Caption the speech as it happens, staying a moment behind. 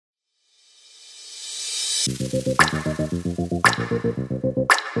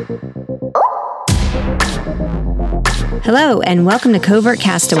Hello, and welcome to Covert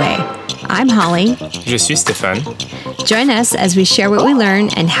Castaway. I'm Holly. Je suis Stéphane. Join us as we share what we learn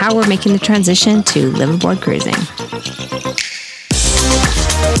and how we're making the transition to liveaboard cruising.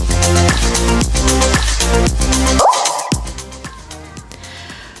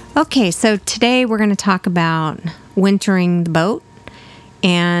 Okay, so today we're going to talk about wintering the boat.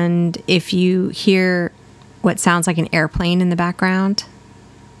 And if you hear what sounds like an airplane in the background,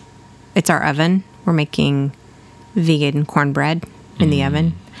 it's our oven. We're making vegan cornbread in the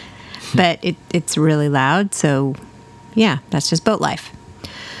oven. But it's really loud, so yeah, that's just boat life.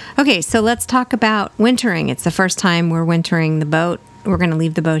 Okay, so let's talk about wintering. It's the first time we're wintering the boat. We're going to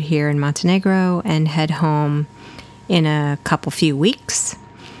leave the boat here in Montenegro and head home in a few weeks.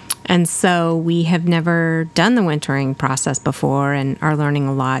 And so we have never done the wintering process before and are learning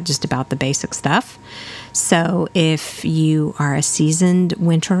a lot just about the basic stuff. So if you are a seasoned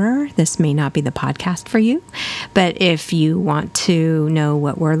winterer, this may not be the podcast for you. But if you want to know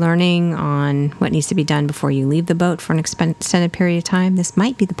what we're learning on what needs to be done before you leave the boat for an extended period of time, this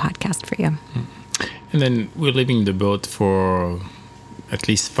might be the podcast for you. And then we're leaving the boat for at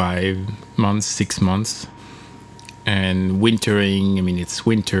least 5 months, 6 months. And wintering, I mean, it's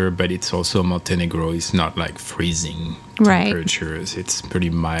winter, but it's also Montenegro. It's not like freezing temperatures. It's pretty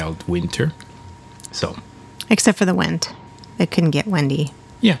mild winter. So, except for the wind. It couldn't get windy.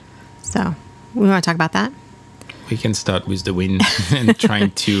 Yeah. So, we want to talk about that? We can start with the wind and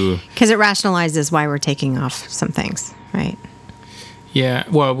trying to... Because it rationalizes why we're taking off some things, right? Yeah,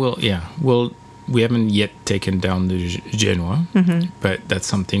 we haven't yet taken down the Genoa, but that's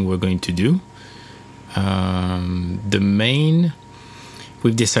something we're going to do. The main,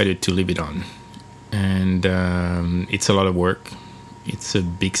 we've decided to leave it on, and it's a lot of work. It's a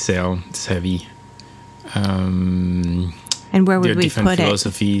big sail. It's heavy. And where would we put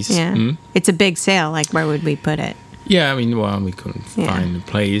philosophies. it? Yeah, it's a big sail. Like, where would we put it? Yeah, I mean, we couldn't find a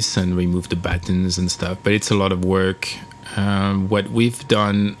place and remove the battens and stuff, but it's a lot of work. What we've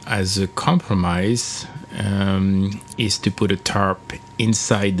done as a compromise is to put a tarp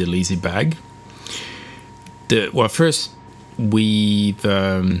inside the lazy bag. First we've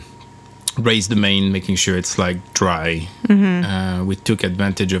raised the main, making sure it's like dry. We took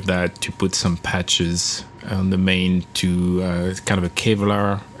advantage of that to put some patches on the main to kind of a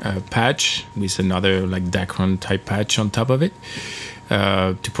Kevlar patch with another like Dacron type patch on top of it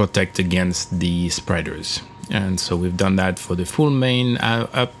to protect against the spreaders. And so we've done that for the full main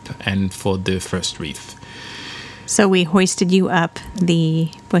up and for the first reef. So we hoisted you up the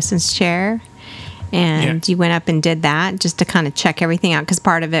bosun's chair. And you went up and did that just to kind of check everything out, because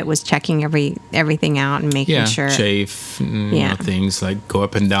part of it was checking everything out and making sure. Chafe, things like go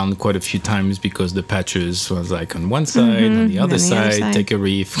up and down quite a few times because the patches was like on one side, on the other side, take a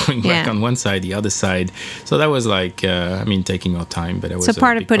reef, going back on one side, the other side. So that was like, taking our time, but it was. So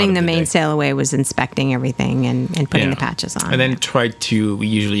part of putting the mainsail away was inspecting everything and putting the patches on. And then we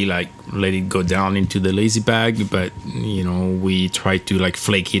usually like let it go down into the lazy bag, but we try to like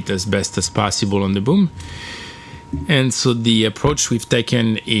flake it as best as possible on the boom. And so the approach we've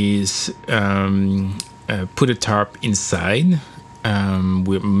taken is put a tarp inside.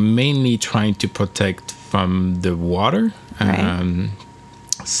 We're mainly trying to protect from the water.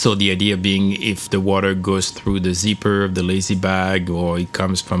 So the idea being, if the water goes through the zipper of the lazy bag or it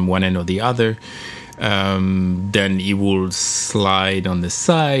comes from one end or the other, then it will slide on the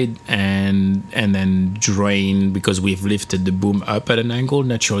side and then drain, because we've lifted the boom up at an angle.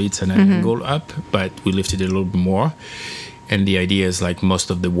 Naturally, it's an angle up, but we lifted it a little bit more. And the idea is like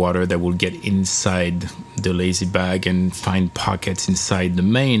most of the water that will get inside the lazy bag and find pockets inside the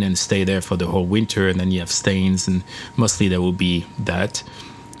main and stay there for the whole winter. And then you have stains, and mostly there will be that.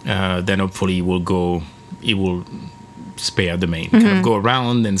 Then hopefully it will spare the main, kind of go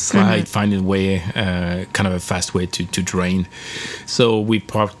around and slide, find a way, kind of a fast way to drain. So we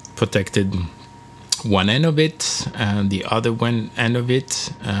protected one end of it, and the other one end of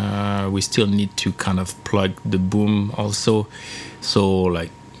it, we still need to kind of plug the boom also. So like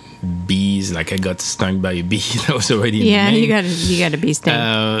bees, like I got stung by a bee that was already in the main. you got a bee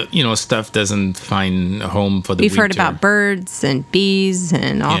sting. Stuff doesn't find a home for the We've winter. heard about birds and bees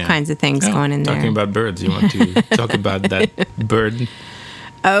and all kinds of things going in there. Talking about birds, you want to talk about that bird?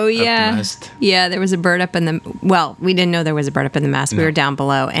 Oh, yeah. Yeah, there was a bird up in the... Well, we didn't know there was a bird up in the mast. No. We were down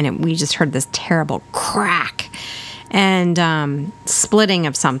below, and we just heard this terrible crack and splitting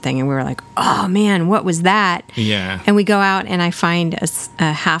of something. And we were like, oh, man, what was that? Yeah. And we go out, and I find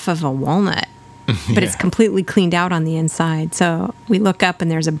a half of a walnut but it's completely cleaned out on the inside. So we look up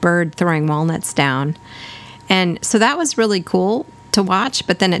and there's a bird throwing walnuts down. And so that was really cool to watch.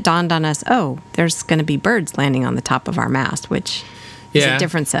 But then it dawned on us, oh, there's going to be birds landing on the top of our mast, which is a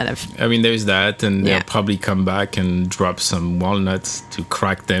different set of... I mean, there's that, and they'll probably come back and drop some walnuts to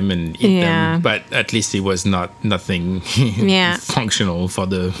crack them and eat them. But at least it was nothing functional for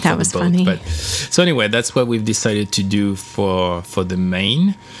the boat. Funny. But so anyway, that's what we've decided to do for the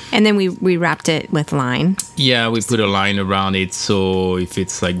main. And then we wrapped it with line. Yeah, we put a line around it, so if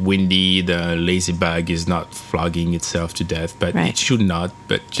it's like windy, the lazy bag is not flogging itself to death. But it should not.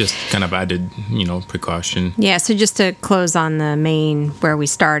 But just kind of added, precaution. Yeah. So just to close on the main where we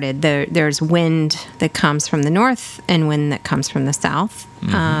started, there's wind that comes from the north and wind that comes from the south.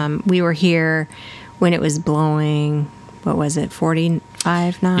 We were here when it was blowing, what was it,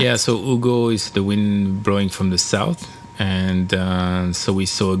 45 knots? Yeah, so Hugo is the wind blowing from the south. And so we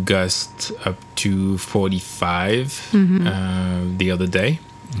saw a gust up to 45 the other day.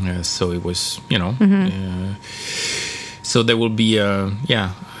 So it was, so there will be, at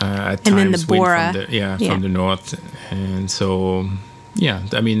times, and then the Bora. Wind from the north. And so... Yeah,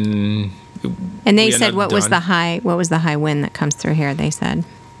 I mean, and they said what was the high wind that comes through here? They said,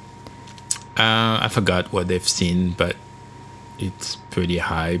 I forgot what they've seen, but it's pretty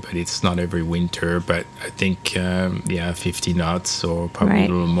high. But it's not every winter. But I think 50 knots or probably a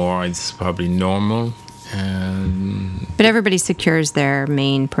little more. It's probably normal. But everybody secures their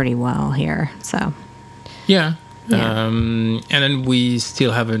main pretty well here, so yeah. And then we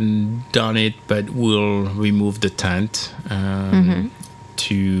still haven't done it, but we'll remove the tent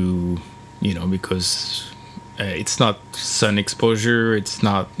to, because it's not sun exposure, it's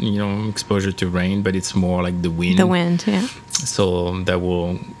not, exposure to rain, but it's more like the wind. The wind, yeah. So that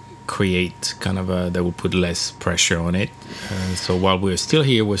will create that will put less pressure on it. So while we're still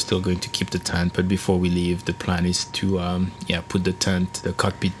here, we're still going to keep the tent, but before we leave, the plan is to put the tent, the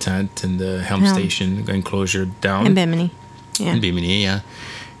cockpit tent and the helm station enclosure down. And Bimini. Yeah. And Bimini, yeah.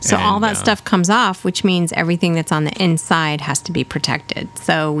 So all that stuff comes off, which means everything that's on the inside has to be protected.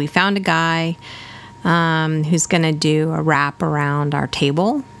 So we found a guy who's going to do a wrap around our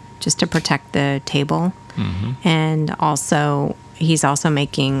table just to protect the table. And also... He's also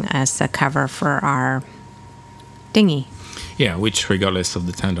making us a cover for our dinghy. Yeah, which regardless of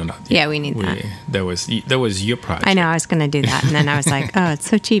the tent or not. Yeah, we need that. That was your project. I know, I was going to do that. And then I was like, oh, it's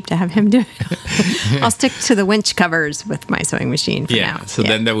so cheap to have him do it. I'll stick to the winch covers with my sewing machine for now. So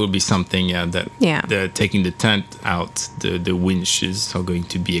then there will be something that taking the tent out, the winches are going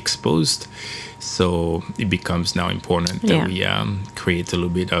to be exposed. So it becomes now important that we create a little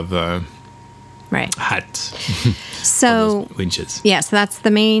bit of... hat. So winches. Yeah, so that's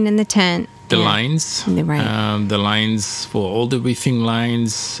the main and the tent. The lines. Right. The lines for all the reefing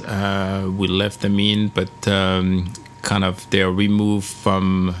lines, we left them in, but they're removed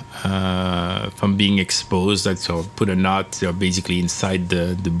from being exposed. So put a knot. They're basically inside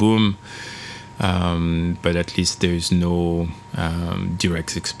the boom. But at least there's no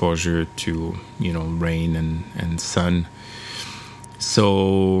direct exposure to rain and sun.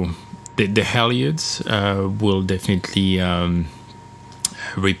 So. The halyards will definitely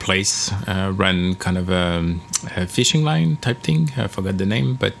replace, run kind of a fishing line type thing. I forgot the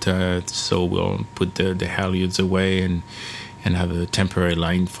name, but so we'll put the halyards away and have a temporary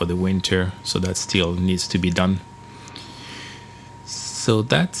line for the winter. So that still needs to be done. So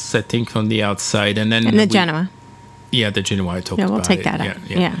that's, I think, on the outside. And then the Genoa. Yeah, the Genoa I talked about. Yeah, we'll take that out.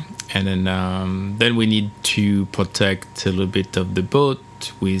 Yeah. And then we need to protect a little bit of the boat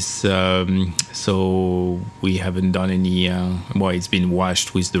with so we haven't done any it's been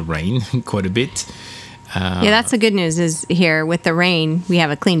washed with the rain quite a bit. That's the good news is here with the rain we have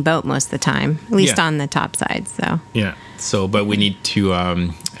a clean boat most of the time, at least on the top side. So but we need to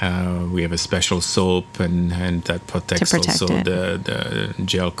we have a special soap and that protects also the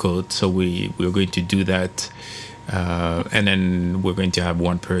gel coat, so we're going to do that, and then we're going to have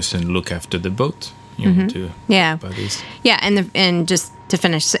one person look after the boat. And just to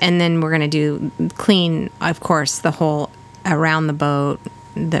finish, and then we're going to do clean, of course, the whole around the boat,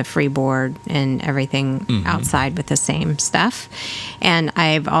 the freeboard and everything outside with the same stuff. And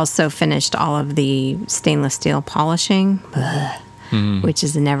I've also finished all of the stainless steel polishing, which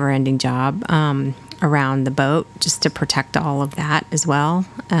is a never-ending job, around the boat, just to protect all of that as well.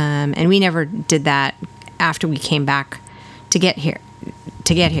 And we never did that after we came back to get here.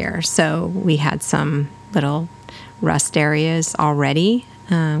 So we had some little rust areas already,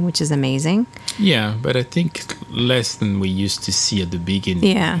 which is amazing. Yeah, but I think less than we used to see at the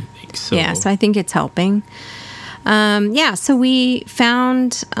beginning. So I think it's helping. Yeah, so we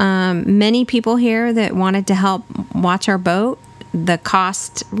found many people here that wanted to help watch our boat. The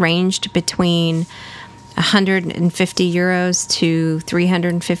cost ranged between 150 euros to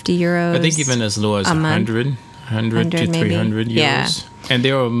 350 euros. I think even as low as 100 to 300 euros. Yeah. And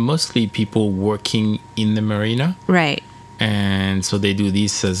there are mostly people working in the marina. Right. And so they do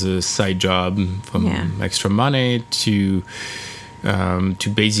this as a side job from extra money to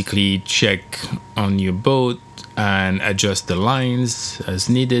basically check on your boat and adjust the lines as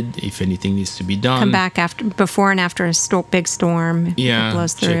needed if anything needs to be done. Come back before and after a big storm. If it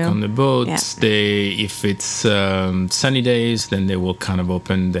blows through. Check on the boat. Yeah. If it's sunny days, then they will kind of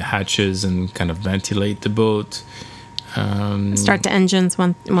open the hatches and kind of ventilate the boat. Start the engines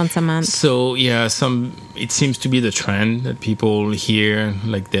once a month. So it seems to be the trend that people here,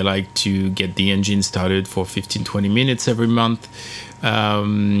 like they like to get the engine started for 15-20 minutes every month.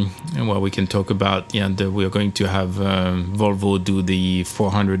 And we can talk about we're going to have Volvo do the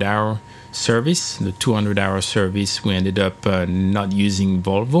 400-hour service, the 200-hour service. We ended up not using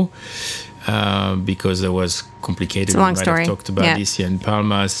Volvo because it was complicated. It's a long story. I've talked about this here in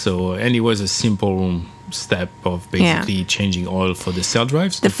Palma. And it was a simple step of basically changing oil for the sail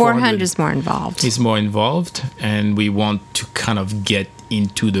drives. The 400 is more involved. It's more involved, and we want to kind of get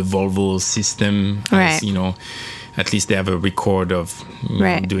into the Volvo system as, at least they have a record of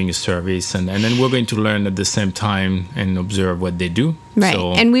doing a service, and then we're going to learn at the same time and observe what they do. Right.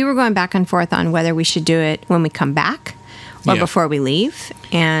 And we were going back and forth on whether we should do it when we come back or before we leave.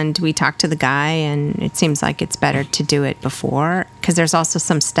 And we talked to the guy, and it seems like it's better to do it before because there's also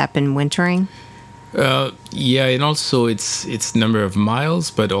some step in wintering. And also it's number of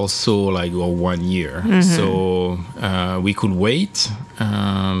miles, but also like 1 year. Mm-hmm. So we could wait,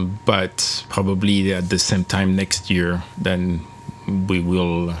 but probably at the same time next year, then we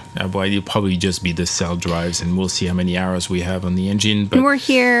will. It'll probably just be the sail drives, and we'll see how many hours we have on the engine. But and we're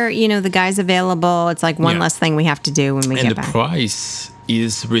here, the guy's available. It's like one less thing we have to do when we get back. And the price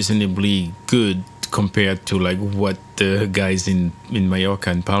is reasonably good compared to like what the guys in Mallorca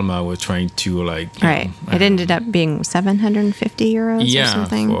and Palma were trying to it ended up being 750 euros or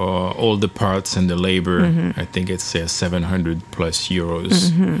something. For all the parts and the labor. Mm-hmm. I think it's 700 plus euros.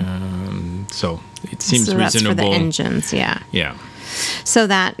 Mm-hmm. So it seems reasonable. That's for the engines. Yeah. So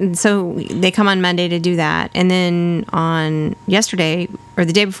they come on Monday to do that, and then on yesterday or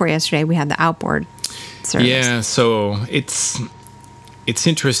the day before yesterday we had the outboard service. Yeah, so it's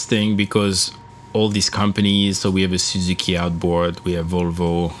interesting because all these companies, so we have a Suzuki outboard, we have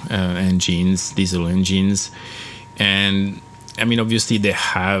Volvo engines, diesel engines, and I mean obviously they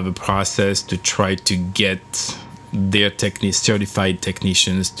have a process to try to get their certified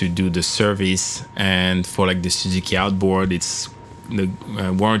technicians to do the service. And for like the Suzuki outboard, it's the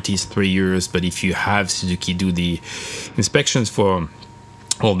warranty is 3 years, but if you have Suzuki do the inspections for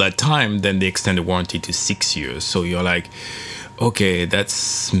all that time, then they extend the warranty to 6 years. So you're like, okay,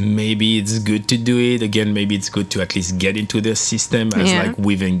 maybe it's good to do it. Again, maybe it's good to at least get into their system as like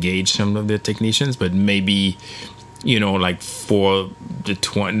we've engaged some of the technicians, but maybe, like for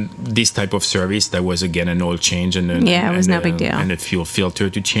this type of service, that was again an oil change and it was no big deal. And a fuel filter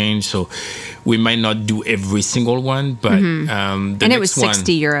to change. So we might not do every single one, but and it was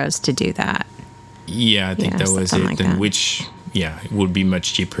 60 euros to do that. Yeah, I think that was it. Like and which it would be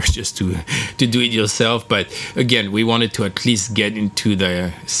much cheaper just to do it yourself. But again, we wanted to at least get into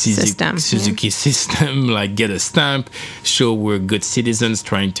the Suzuki system, like get a stamp, show we're good citizens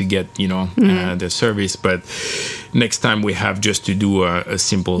trying to get, the service. But next time we have just to do a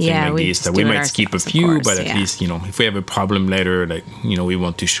simple thing like this, that we might skip a few, but at least, if we have a problem later, like, we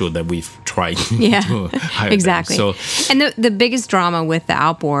want to show that we've tried to hire exactly. them. So, and the biggest drama with the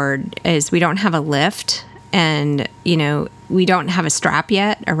outboard is we don't have a lift. And, we don't have a strap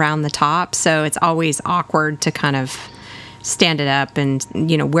yet around the top. So it's always awkward to kind of stand it up and,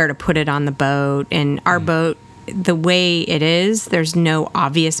 where to put it on the boat. And our boat, the way it is, there's no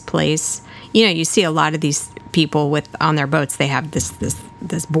obvious place. You see a lot of these people on their boats, they have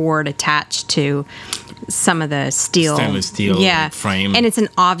this board attached to some of the stainless steel frame, and it's an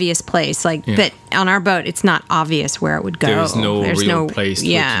obvious place. But on our boat, it's not obvious where it would go. There's no place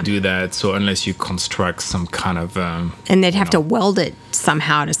to do that. So unless you construct some kind of, and they'd have to weld it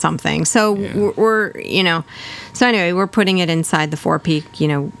somehow to something. So we're So anyway, we're putting it inside the forepeak.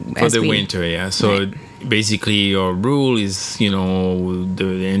 For the winter. So. Right. Basically, our rule is,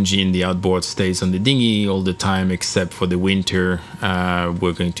 the engine, the outboard stays on the dinghy all the time, except for the winter.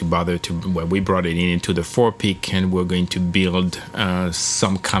 We're going to we brought it into the forepeak, and we're going to build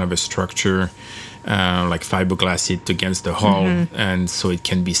some kind of a structure like fiberglass it against the hull, and so it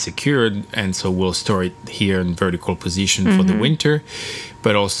can be secured. And so we'll store it here in vertical position for the winter,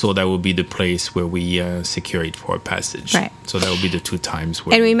 but also that will be the place where we secure it for passage. Right. So that will be the 2 times.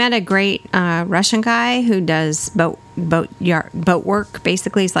 Where And we met a great Russian guy who does boat work.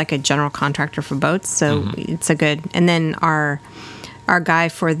 Basically, he's like a general contractor for boats. So it's a good. And then our guy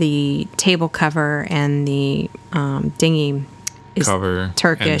for the table cover and the dinghy is cover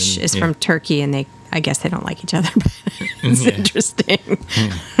Turkish. then, Is from Turkey, and I guess they don't like each other. But it's interesting.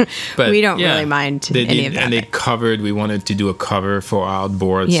 But we don't really mind any of that. And they covered. We wanted to do a cover for our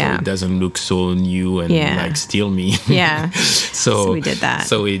outboard, so it doesn't look so new and like steel me. Yeah. So we did that.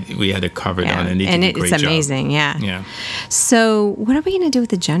 So we had it covered on, and it's amazing. Job. Yeah. Yeah. So what are we going to do with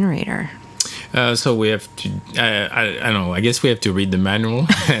the generator? So we have to, I don't know, I guess we have to read the manual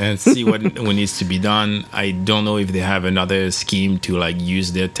and see what needs to be done. I don't know if they have another scheme to like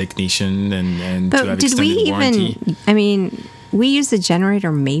use their technician and to have extended warranty. I mean, we used the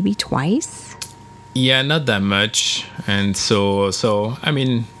generator maybe twice. Yeah, not that much. And so I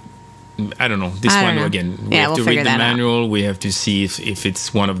mean, I don't know. This one, again, we have to read the manual. We have to see if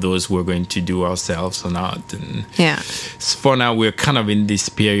it's one of those we're going to do ourselves or not. And for now, we're kind of in this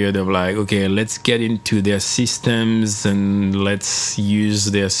period of like, okay, let's get into their systems and let's use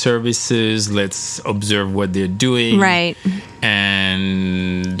their services. Let's observe what they're doing. Right.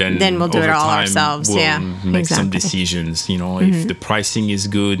 And then we'll do it all ourselves. We'll make some decisions. You know, if the pricing is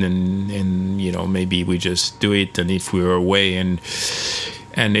good and you know, maybe we just do it. And if we're away and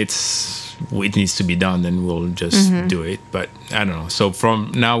it needs to be done, then we'll just do it. But I don't know. So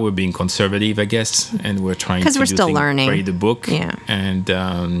from now we're being conservative, I guess, and we're trying to still learning. Read the book, yeah, and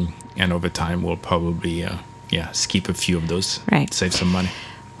over time we'll probably skip a few of those, right? Save some money.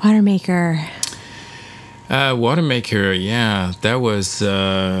 Watermaker. Watermaker, yeah, that was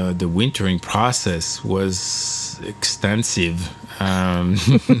the wintering process was extensive.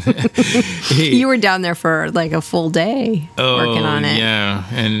 You were down there for like a full day working on it. Yeah,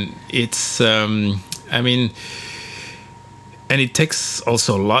 and it's, I mean, and it takes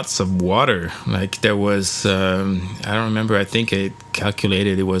also lots of water. Like there was, I don't remember, I think I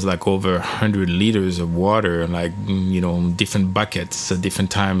calculated it was like over 100 liters of water, like, you know, different buckets at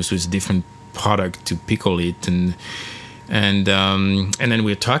different times with different product to pickle it. And then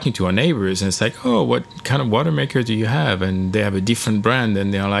we're talking to our neighbors, and it's like, oh, what kind of watermaker do you have? And they have a different brand,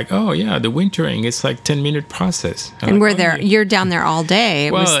 and they're like, oh yeah, the wintering, it's like 10-minute process. And we're there. You're down there all day.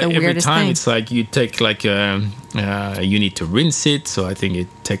 It was the weirdest every time thing. It's like you take like you need to rinse it. So I think it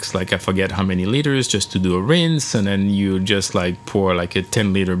takes like I forget how many liters just to do a rinse, and then you just like pour like a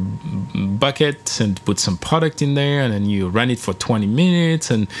 10-liter bucket and put some product in there, and then you run it for 20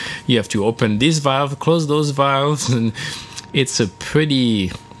 minutes, and you have to open this valve, close those valves, and it's a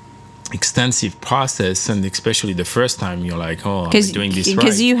pretty extensive process, and especially the first time you're like, oh, I'm doing this right.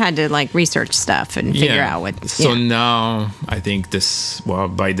 Because you had to like research stuff and figure out what. So now I think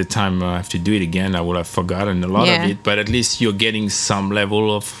by the time I have to do it again, I will have forgotten a lot of it, but at least you're getting some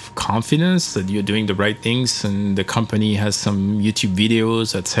level of confidence that you're doing the right things, and the company has some YouTube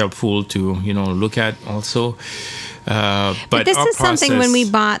videos that's helpful to, you know, look at also. But this is something when we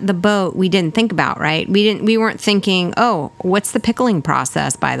bought the boat we didn't think about, right? We weren't thinking, oh, what's the pickling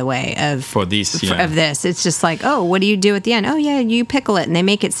process, by the way, of this? It's just like, oh, what do you do at the end? Oh yeah, you pickle it, and they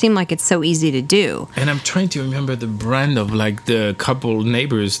make it seem like it's so easy to do. And I'm trying to remember the brand of like the couple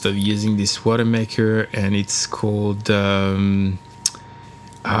neighbors that are using this watermaker, and it's called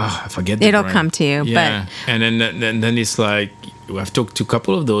I forget the It'll brand. come to you. Yeah. But and then it's like I've talked to a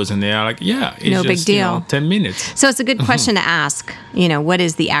couple of those, and they are like, yeah, it's no just, big deal. 10 minutes. So it's a good question to ask, you know, what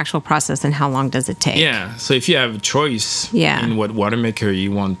is the actual process and how long does it take? Yeah. So if you have a choice in what watermaker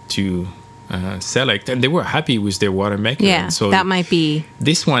you want to select, and they were happy with their watermaker. Yeah, so that might be.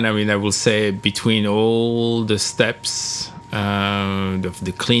 This one, I mean, I will say between all the steps of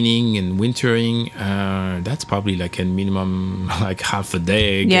the cleaning and wintering, that's probably like a minimum like half a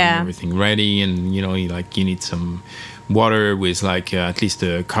day getting everything ready, and you know, you need some water with like at least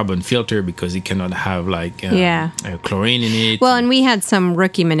a carbon filter because it cannot have like chlorine in it. Well, and we had some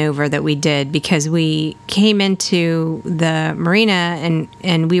rookie maneuver that we did because we came into the marina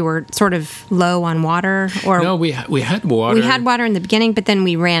and we were sort of low on water. Or no, we had water. We had water in the beginning, but then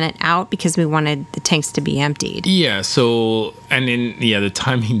we ran it out because we wanted the tanks to be emptied. Yeah. So and then the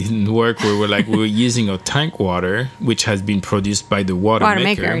timing didn't work. We were using our tank water, which has been produced by the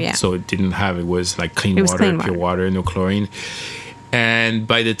watermaker. Yeah. So it was like clean water, pure water, no chlorine. And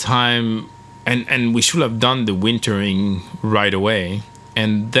by the time and we should have done the wintering right away,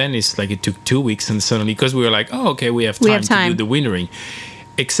 and then it's like it took 2 weeks, and suddenly because we were like, oh, okay, we have time to do the wintering,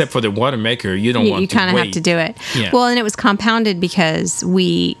 except for the water maker, you don't want You to kind of wait. have to do it. Yeah. Well, and it was compounded because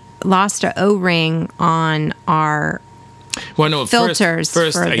we lost an O-ring on our Well, no, filters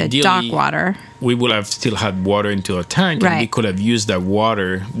first for the ideally, dock water. we would have still had water into a tank, and we Right. could have used that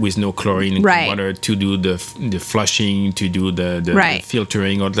water with no chlorine in Right. the water to do the flushing, to do the Right.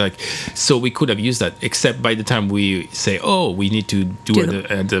 filtering, or like. So we could have used that. Except by the time we say, oh, we need to do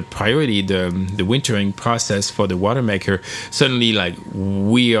the priority, the wintering process for the water maker. Suddenly, like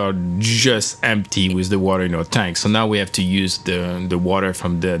we are just empty with the water in our tank. So now we have to use the water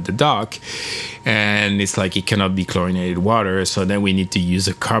from the dock, and it's like it cannot be chlorinated water. So then we need to use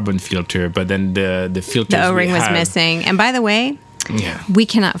a carbon filter, but then the filters The O-ring we was have- missing. And by the way, Yeah. we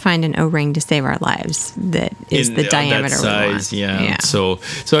cannot find an O-ring to save our lives that is In the that diameter we want. size, yeah. So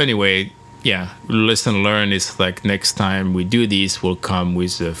anyway, yeah, lesson learned is like next time we do this, we'll come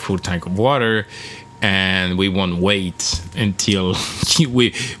with a full tank of water, and we won't wait until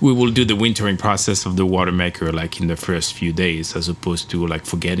we will do the wintering process of the water maker like in the first few days, as opposed to like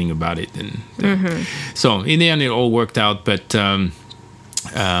forgetting about it. And so in the end, it all worked out, but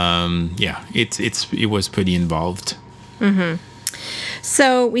yeah, it was pretty involved.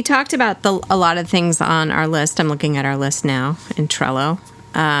 So we talked about a lot of things on our list. I'm looking at our list now in Trello.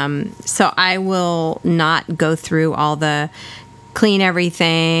 So I will not go through all the clean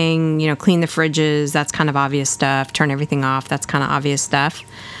everything, clean the fridges. That's kind of obvious stuff. Turn everything off. That's kind of obvious stuff.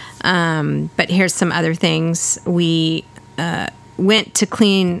 But here's some other things. We went to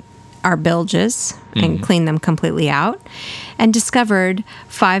clean our bilges and clean them completely out, and discovered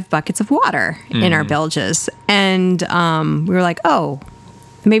 5 buckets of water in our bilges. And we were like, oh,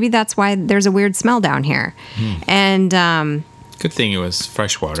 maybe that's why there's a weird smell down here. And Good thing it was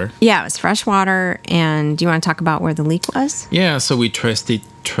fresh water. yeah, it was fresh water. And do you want to talk about where the leak was? Yeah, so we traced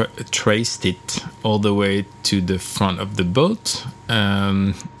it all the way to the front of the boat,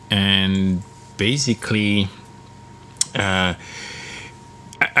 and basically,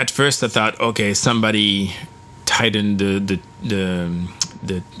 at first I thought, okay, somebody tightened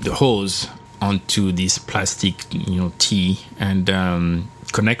the hose onto this plastic, T and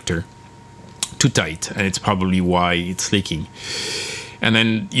connector too tight, and it's probably why it's leaking. And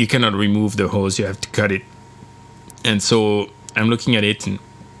then you cannot remove the hose; you have to cut it. And so I'm looking at it, and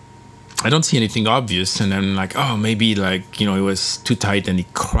I don't see anything obvious. And I'm like, oh, maybe it was too tight and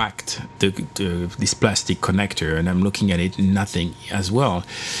it cracked this plastic connector. And I'm looking at it, nothing as well.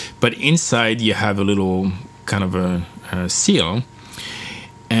 But inside you have a little kind of a seal.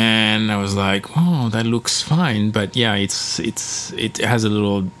 And I was like, oh, that looks fine, but yeah, it has a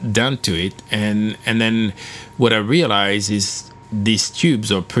little dent to it. And then what I realized is these tubes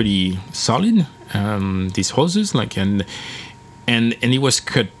are pretty solid, these hoses, and it was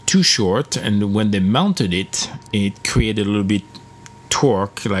cut too short. And when they mounted it, it created a little bit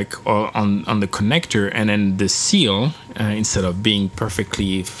torque, on the connector, and then the seal, instead of being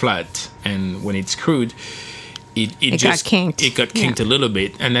perfectly flat, and when it's screwed, it just got kinked. It got kinked a little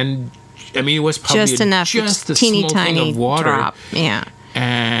bit, and then it was probably Just enough, just a teeny small thing tiny of water, drop. Yeah,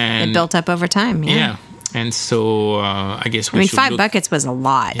 and it built up over time. yeah. And so I guess we should 5 look- buckets was a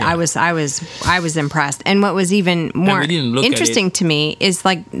lot. Yeah. I was impressed. And what was even more we didn't look at interesting to me is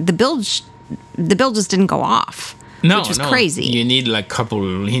the bilge just didn't go off. which was crazy. You need like a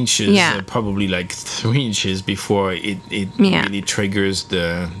couple inches, Yeah. probably like 3 inches before it Yeah. really triggers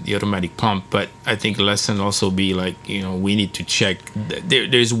the automatic pump. But I think a lesson also be like, we need to check.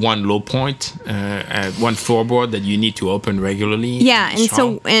 There's one low point, one floorboard that you need to open regularly. Yeah, and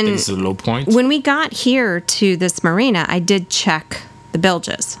so- and it's a low point. When we got here to this marina, I did check the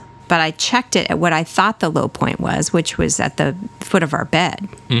bilges, but I checked it at what I thought the low point was, which was at the foot of our bed.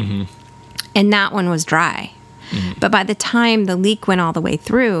 Mm-hmm. And that one was dry. Mm-hmm. But by the time the leak went all the way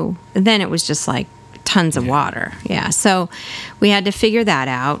through, then it was just like tons of water. Yeah. So we had to figure that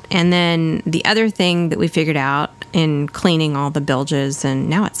out. And then the other thing that we figured out in cleaning all the bilges, and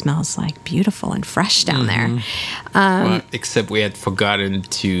now it smells like beautiful and fresh down there. Well, except we had forgotten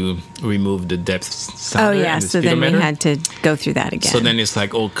to remove the depth sounder. Oh, yeah. And the So then we speedometer. had to go through that again. So then it's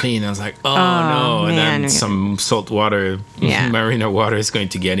like all clean. I was like, oh no. And man. then some salt water, Yeah. marina water is going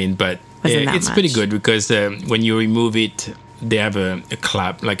to get in. But Wasn't that it's pretty much. good because when you remove it, they have a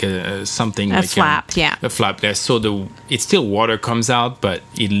clap, like something like flap, yeah. a flap there. So it's still water comes out, but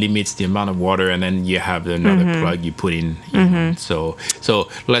it limits the amount of water, and then you have another Mm-hmm. plug you put in. So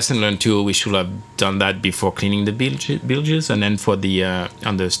lesson learned too. We should have done that before cleaning the bilges, and then for the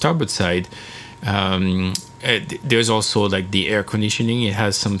on the starboard side. There's also like the air conditioning. It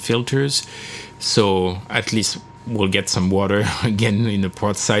has some filters, so at least we'll get some water again in the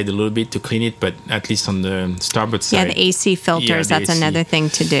port side a little bit to clean it, but at least on the starboard side. Yeah, the AC filters, that's AC. another thing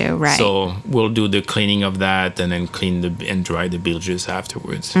to do, right? So we'll do the cleaning of that and then clean and dry the bilges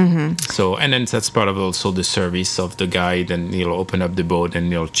afterwards. So, and then that's part of also the service of the guy. Then he'll open up the boat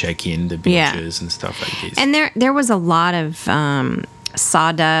and he'll check in the bilges and stuff like this. And there was a lot of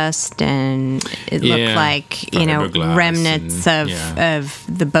sawdust, and it looked like fiberglass remnants of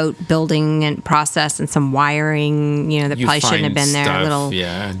the boat building and process, and some wiring that You probably shouldn't have find been there. stuff, Little you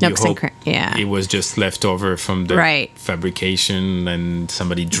nooks and hope yeah. it was just left over from the Right. fabrication, and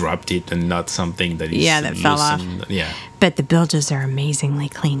somebody dropped it, and not something that is that fell off. loosened. Yeah. But the bilges are amazingly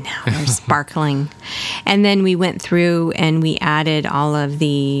clean now. They're sparkling. And then we went through and we added all of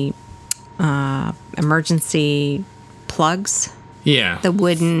the emergency plugs, Yeah. the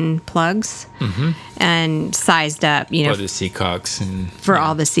wooden plugs, and sized up, For the seacocks and for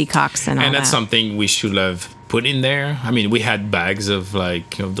all the seacocks and all and that. that's something we should have put in there. I mean, we had bags of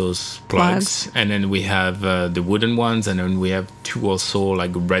those plugs, and then we have the wooden ones, and then we have two also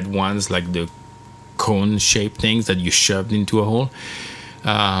like red ones, like the cone shaped things that you shoved into a hole.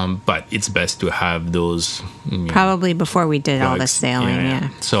 But it's best to have those Probably before we did all the plugs. sailing, yeah.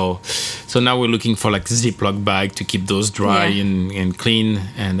 So now we're looking for like Ziploc bag to keep those dry Yeah. and clean,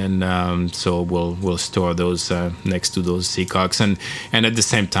 and then so we'll store those next to those seacocks, and at the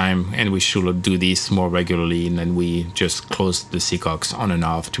same time, and we should do this more regularly, and then we just close the seacocks on and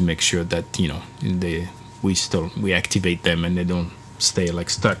off to make sure that we activate them and they don't stay like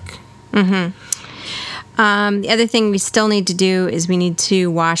stuck. The other thing we still need to do is we need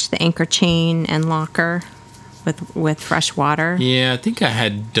to wash the anchor chain and locker with fresh water. Yeah, I think I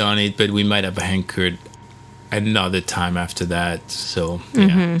had done it, but we might have anchored another time after that. So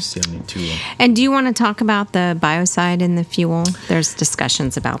yeah, we still need to. And do you want to talk about the biocide in the fuel? There's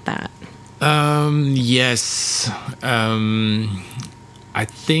discussions about that. Yes. I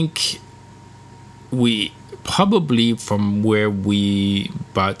think we probably, from where we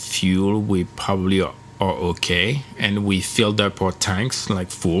bought fuel, we probably are okay, and we filled up our tanks like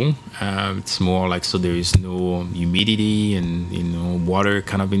full. It's more like, so there is no humidity and water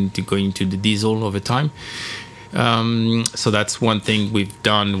kind of going into the diesel over time. So that's one thing we've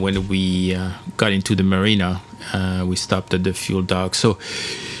done when we got into the marina. We stopped at the fuel dock. So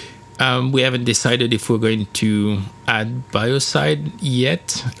we haven't decided if we're going to add biocide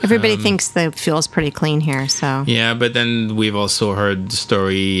yet. Everybody thinks the fuel's pretty clean here, so. Yeah, but then we've also heard the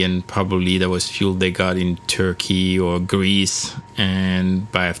story, and probably that was fuel they got in Turkey or Greece, and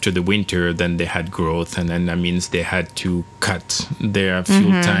after the winter, then they had growth, and then that means they had to cut their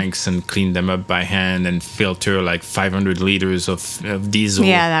fuel tanks and clean them up by hand and filter like 500 liters of diesel.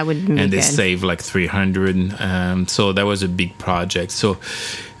 Yeah, that would be and they good. saved like 300. So that was a big project. So,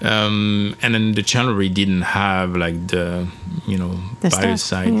 and then the Chandlery didn't have like the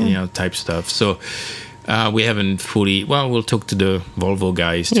biocide type stuff. So we haven't fully. Well, we'll talk to the Volvo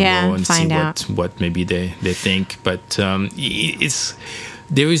guys to go and see find out. what maybe they think. But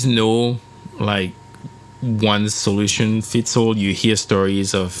there is no like one solution fits all. You hear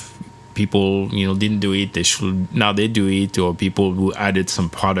stories of people didn't do it, now they do it, or people who added some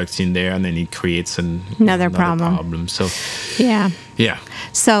products in there, and then it creates another problem. So Yeah. yeah.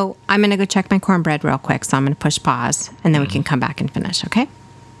 So I'm going to go check my cornbread real quick. So I'm going to push pause, and then we can come back and finish, okay?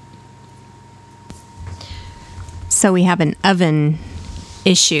 So we have an oven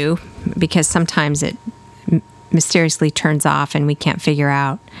issue because sometimes it mysteriously turns off and we can't figure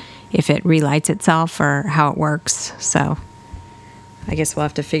out if it relights itself or how it works. So I guess we'll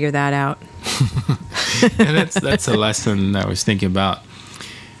have to figure that out. And that's a lesson I was thinking about.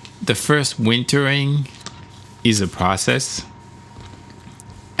 The first wintering is a process,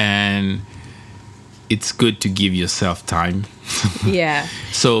 and it's good to give yourself time. Yeah.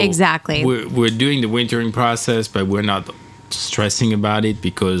 So exactly. We're doing the wintering process, but we're not stressing about it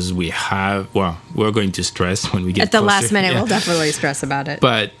because we're going to stress when we get At the closer. last minute, Yeah. we'll definitely stress about it.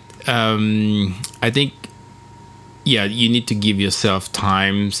 But I think, you need to give yourself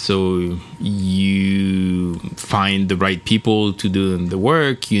time so you find the right people to do the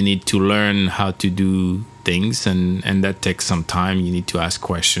work. You need to learn how to do things, and that takes some time. You need to ask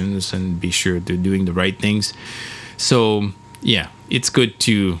questions and be sure they're doing the right things. So, it's good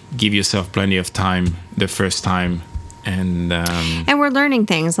to give yourself plenty of time the first time. And we're learning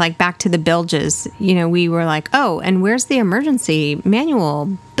things like back to the bilges. We were like, oh, and where's the emergency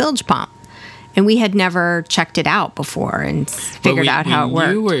manual bilge pump? And we had never checked it out before and figured out how it worked.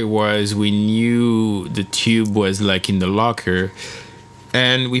 We knew where it was. We knew the tube was like in the locker,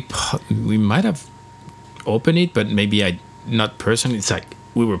 and we might have opened it, but maybe not personally. It's like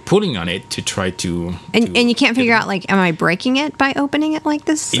we were pulling on it to try to And you can't figure out, like, am I breaking it by opening it like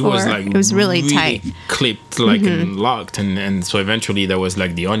this? it was like it was really tight. clipped, like, and locked, and so eventually that was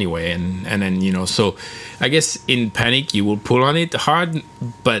like the only way, and then, you know, so I guess in panic you will pull on it hard,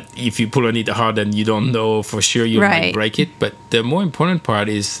 but if you pull on it hard and you don't know for sure, you might break it. But the more important part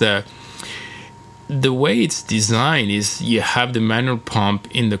is the way it's designed is you have the manual pump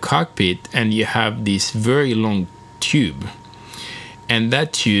in the cockpit, and you have this very long tube, and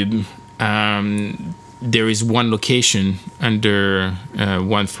that tube, there is one location under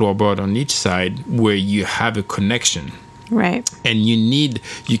one floorboard on each side where you have a connection. Right. And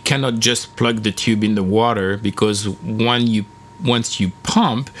you cannot just plug the tube in the water, because once you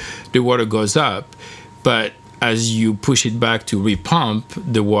pump, the water goes up, but as you push it back to repump,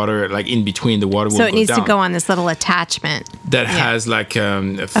 the water, like in between, the water will go down. So it needs to go on this little attachment that has like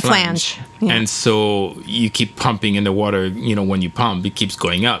a flange. Yeah. And so you keep pumping, and the water, you know, when you pump, it keeps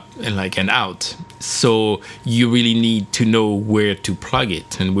going up and out. So you really need to know where to plug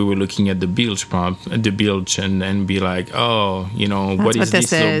it. And we were looking at the bilge pump, and be like, oh, you know, what is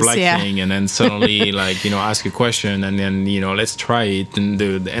this little black thing? And then suddenly, like, you know, ask a question, and then, you know, let's try it. And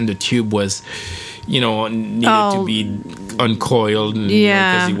the tube was, you know, needed to be uncoiled. And,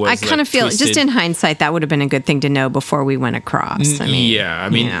 yeah, you know, I kind of feel, just in hindsight, that would have been a good thing to know before we went across. I mean, yeah, I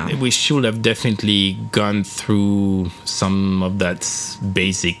mean, you know. we should have definitely gone through some of that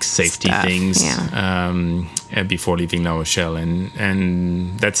basic safety things before leaving La Rochelle,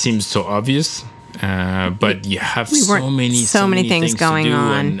 and that seems so obvious. But you have so many things going to do,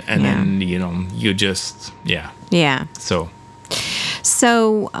 on, and then, you know, you just yeah.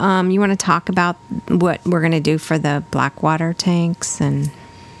 So, you want to talk about what we're going to do for the Blackwater tanks and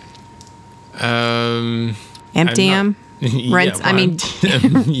empty them? Rinse. I mean,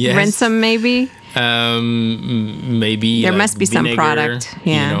 yes. Rinse them maybe. Maybe there like must be vinegar, some product,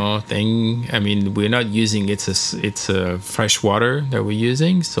 you know, thing. I mean, we're not using it's a fresh water that we're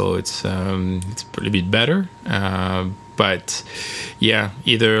using, so it's a little bit better. But yeah,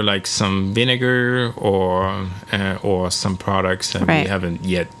 either like some vinegar or some products, and we haven't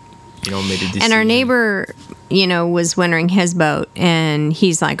yet, you know, made a decision. And our neighbor, you know, was wintering his boat, and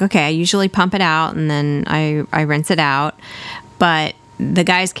he's like, okay, I usually pump it out and then I rinse it out, but the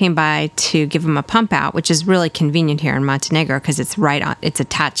guys came by to give him a pump out, which is really convenient here in Montenegro because it's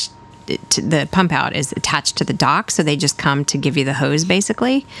attached. The pump out is attached to the dock, so they just come to give you the hose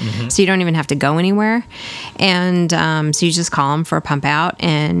basically. Mm-hmm. So you don't even have to go anywhere, and so you just call them for a pump out,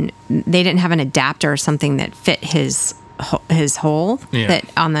 and they didn't have an adapter or something that fit his hole that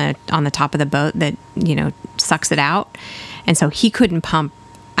on the top of the boat that, you know, sucks it out, and so he couldn't pump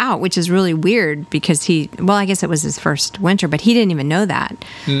out, which is really weird because I guess it was his first winter, but he didn't even know that.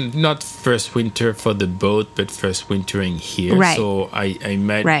 Not first winter for the boat, but first wintering here. Right. So I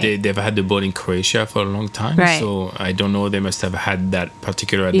met, they've had the boat in Croatia for a long time. Right. So I don't know, they must have had that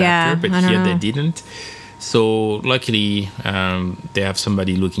particular adapter, but here they didn't. So luckily, they have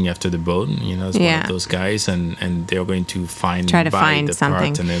somebody looking after the boat, you know, as one of those guys, and they're going to find the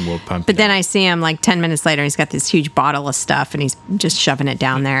something, part, and then we'll pump But it then out. I see him like 10 minutes later, he's got this huge bottle of stuff, and he's just shoving it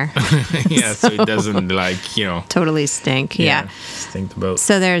down there. So it doesn't, like, you know, totally stink. Stink the boat.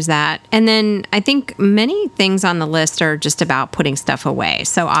 So there's that. And then I think many things on the list are just about putting stuff away.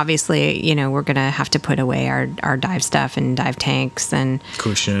 So obviously, you know, we're going to have to put away our dive stuff and dive tanks and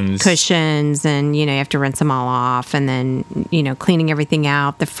cushions, and, you know, you have to rinse them all off, and then, you know, cleaning everything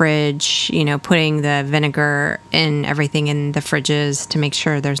out, the fridge, you know, putting the vinegar and everything in the fridges to make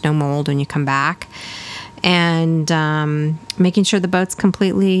sure there's no mold when you come back, and making sure the boat's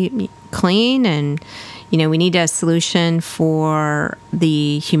completely clean. And, you know, we need a solution for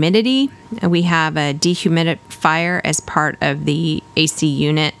the humidity. We have a dehumidifier as part of the AC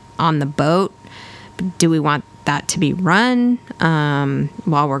unit on the boat. Do we want that to be run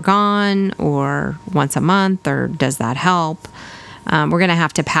while we're gone, or once a month, or does that help? We're going to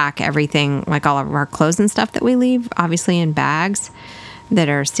have to pack everything, like all of our clothes and stuff that we leave, obviously in bags that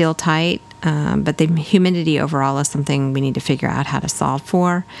are seal tight. But the humidity overall is something we need to figure out how to solve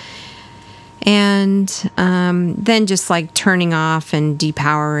for. And then just like turning off and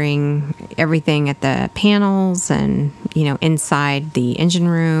depowering everything at the panels and, you know, inside the engine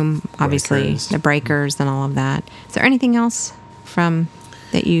room, obviously the breakers and all of that. Is there anything else from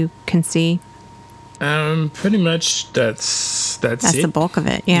that you can see? Pretty much that's it. That's the bulk of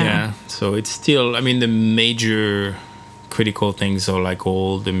it. Yeah. So it's still, I mean, the major critical things are like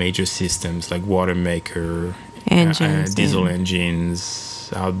all the major systems, like water maker, engines, diesel engines,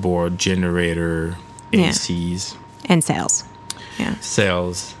 outboard generator, ACs, and sails.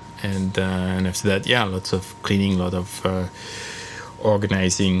 Sails, and after that, lots of cleaning, lot of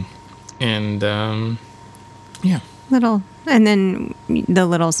organizing, and And then the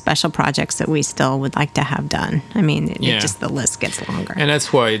little special projects that we still would like to have done. I mean, the list gets longer. And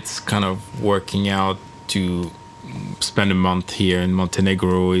that's why it's kind of working out to spend a month here in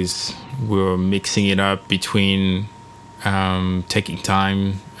Montenegro. Is we're mixing it up between taking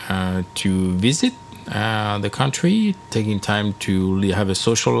time to visit the country, taking time to have a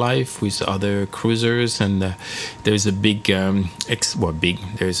social life with other cruisers, and there's a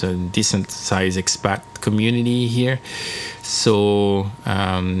there's a decent sized expat community here, so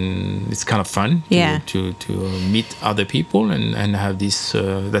it's kind of fun to meet other people and have this.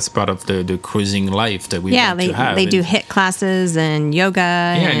 That's part of the cruising life that we want to have. They do HIIT classes and yoga.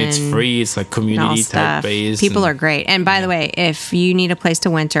 And it's free. It's like community type based. People are great. And by the way, if you need a place to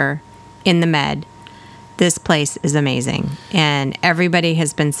winter in the Med, this place is amazing, and everybody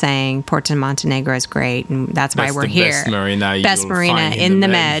has been saying Porto Montenegro is great, and that's why we're here. Best marina in the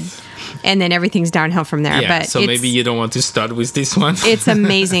Med, and then everything's downhill from there. Yeah, so maybe you don't want to start with this one. It's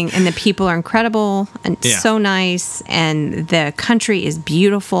amazing, and the people are incredible and so nice, and the country is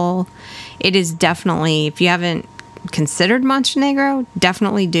beautiful. It is definitely, if you haven't considered Montenegro,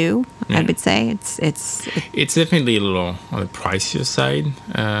 definitely do. I would say it's definitely a little on the pricier side.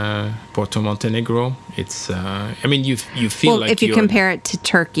 Porto Montenegro. It's I mean you feel like if you compare it to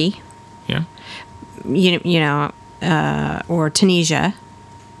Turkey, or Tunisia,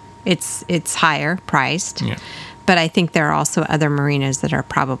 it's higher priced. Yeah. But I think there are also other marinas that are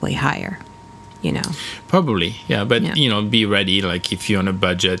probably higher. Probably, yeah, but be ready. Like if you're on a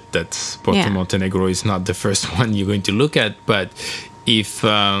budget, that's Porto Montenegro is not the first one you're going to look at. But if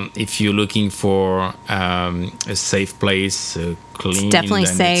you're looking for a safe place, clean, it's definitely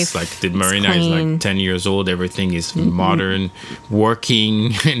safe. It's like the marina is like 10 years old. Everything is modern,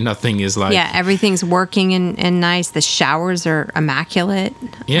 working. Nothing is like everything's working and nice. The showers are immaculate.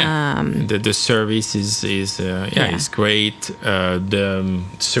 Yeah, the service is great. The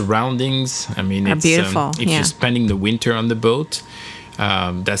surroundings, I mean, are beautiful. If you're spending the winter on the boat,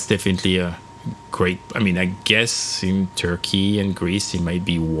 that's definitely a great. I mean, I guess in Turkey and Greece it might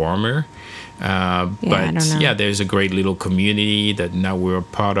be warmer. But there's a great little community that now we're a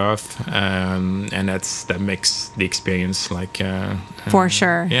part of, and that makes the experience for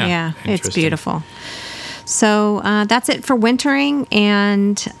sure. It's beautiful. So that's it for wintering,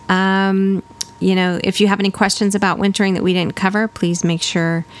 and if you have any questions about wintering that we didn't cover, please make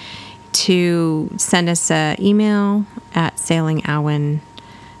sure to send us an email at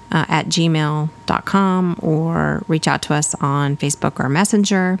sailingawen@gmail.com or reach out to us on Facebook or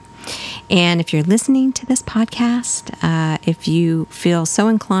Messenger. And if you're listening to this podcast, if you feel so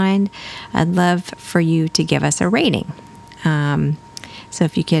inclined, I'd love for you to give us a rating. So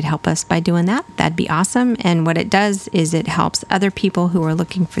if you could help us by doing that, that'd be awesome. And what it does is it helps other people who are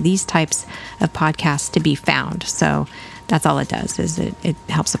looking for these types of podcasts to be found. So that's all it does, is it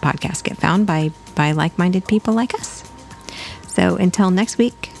helps the podcast get found by like-minded people like us. So until next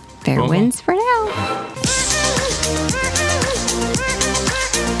week, fair winds for now.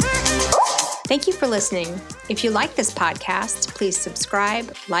 Thank you for listening. If you like this podcast, please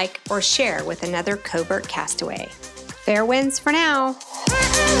subscribe, like, or share with another Covert Castaway. Fair winds for now.